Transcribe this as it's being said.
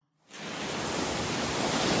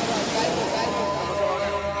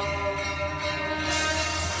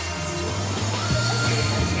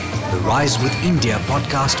Rise with India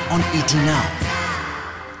podcast on ET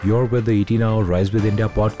Now. You're with the ET Now Rise with India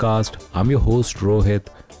podcast. I'm your host Rohit.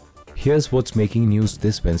 Here's what's making news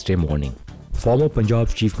this Wednesday morning. Former Punjab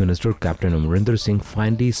Chief Minister Captain Amarinder Singh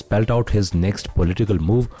finally spelled out his next political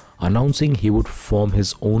move, announcing he would form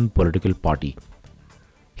his own political party.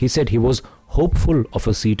 He said he was hopeful of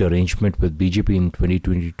a seat arrangement with BJP in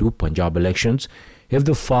 2022 Punjab elections if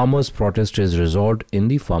the farmers' protest is resolved in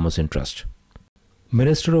the farmers' interest.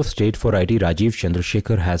 Minister of State for IT Rajiv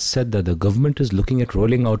Chandrasekhar has said that the government is looking at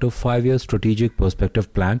rolling out a 5-year strategic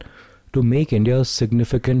perspective plan to make India a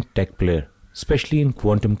significant tech player, especially in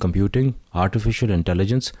quantum computing, artificial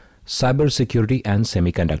intelligence, cybersecurity and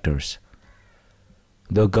semiconductors.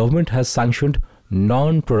 The government has sanctioned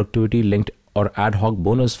non-productivity linked or ad hoc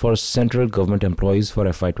bonus for central government employees for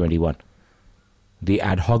FY21. The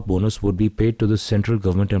ad hoc bonus would be paid to the central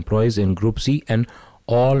government employees in Group C and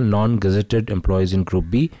all non-gazetted employees in Group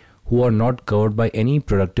B who are not covered by any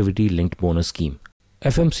productivity-linked bonus scheme.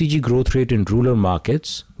 FMCG growth rate in rural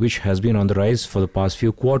markets, which has been on the rise for the past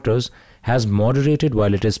few quarters, has moderated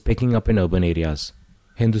while it is picking up in urban areas.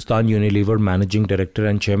 Hindustan Unilever Managing Director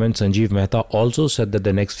and Chairman Sanjeev Mehta also said that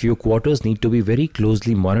the next few quarters need to be very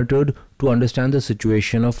closely monitored to understand the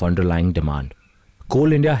situation of underlying demand.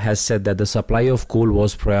 Coal India has said that the supply of coal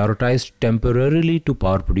was prioritized temporarily to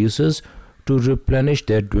power producers to replenish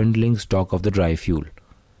their dwindling stock of the dry fuel.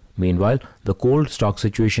 Meanwhile, the coal stock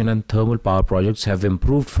situation and thermal power projects have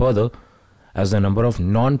improved further as the number of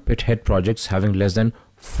non-pit head projects having less than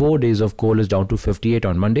 4 days of coal is down to 58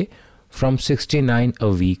 on Monday from 69 a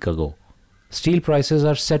week ago. Steel prices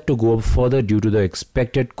are set to go up further due to the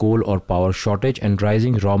expected coal or power shortage and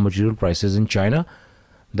rising raw material prices in China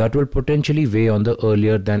that will potentially weigh on the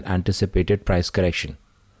earlier than anticipated price correction,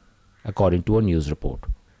 according to a news report.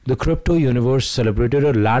 The crypto universe celebrated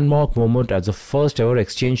a landmark moment as the first ever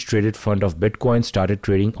exchange-traded fund of Bitcoin started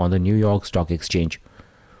trading on the New York Stock Exchange.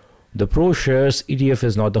 The ProShares ETF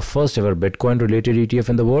is not the first ever Bitcoin-related ETF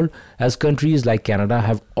in the world, as countries like Canada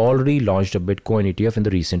have already launched a Bitcoin ETF in the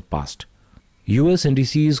recent past. US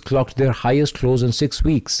indices clocked their highest close in 6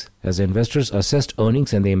 weeks as investors assessed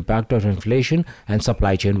earnings and the impact of inflation and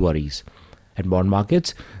supply chain worries. At bond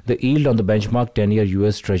markets, the yield on the benchmark 10-year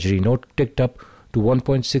US Treasury note ticked up to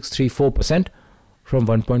 1.634% from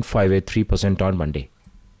 1.583% on Monday.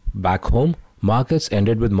 Back home, markets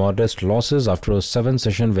ended with modest losses after a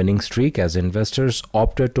 7-session winning streak as investors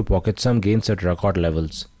opted to pocket some gains at record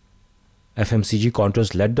levels. FMCG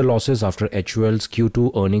contras led the losses after HUL's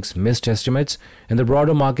Q2 earnings missed estimates. In the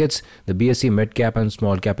broader markets, the BSE mid-cap and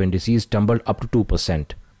small-cap indices tumbled up to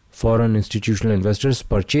 2%. Foreign institutional investors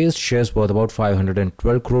purchased shares worth about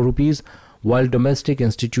 512 crore rupees, while domestic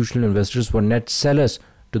institutional investors were net sellers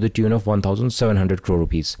to the tune of 1,700 crore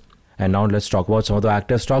rupees. And now let's talk about some of the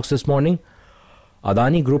active stocks this morning.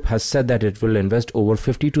 Adani Group has said that it will invest over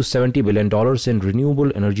 $50 to $70 billion in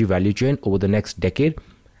renewable energy value chain over the next decade,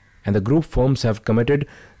 and the group firms have committed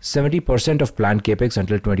 70% of planned capex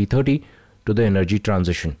until 2030 to the energy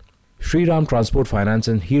transition. Shriram Transport Finance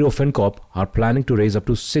and Hero FinCorp are planning to raise up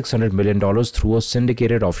to $600 million through a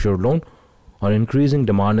syndicated offshore loan on increasing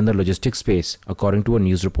demand in the logistics space, according to a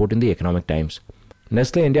news report in the Economic Times.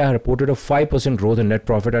 Nestle India reported a 5% growth in net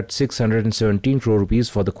profit at 617 crore rupees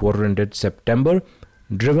for the quarter ended September,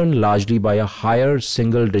 driven largely by a higher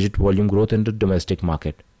single-digit volume growth in the domestic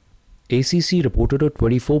market. ACC reported a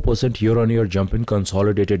 24% year-on-year jump in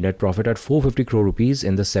consolidated net profit at 450 crore rupees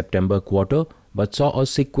in the September quarter, but saw a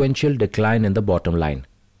sequential decline in the bottom line.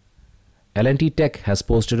 L&T Tech has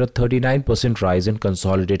posted a 39% rise in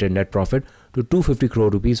consolidated net profit to 250 crore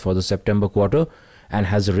rupees for the September quarter and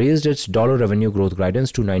has raised its dollar revenue growth guidance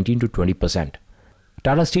to 19 to 20%.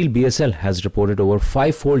 Tata Steel BSL has reported over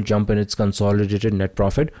 5-fold jump in its consolidated net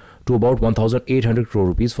profit to about 1,800 crore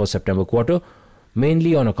rupees for September quarter,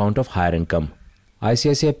 mainly on account of higher income.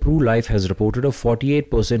 ICICI Pru Life has reported a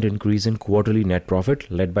 48% increase in quarterly net profit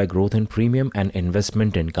led by growth in premium and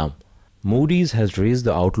investment income. Moody's has raised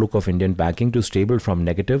the outlook of Indian banking to stable from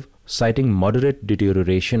negative, citing moderate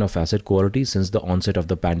deterioration of asset quality since the onset of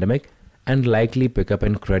the pandemic and likely pickup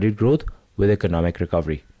in credit growth with economic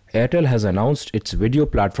recovery. Airtel has announced its video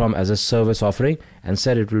platform as a service offering and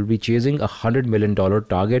said it will be chasing a $100 million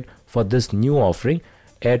target for this new offering,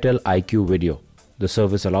 Airtel IQ Video. The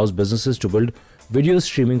service allows businesses to build video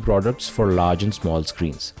streaming products for large and small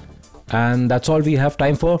screens. And that's all we have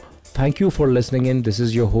time for. Thank you for listening in. This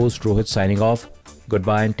is your host Rohit signing off.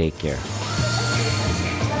 Goodbye and take care.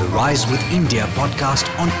 The Rise with India podcast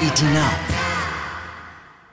on ET Now.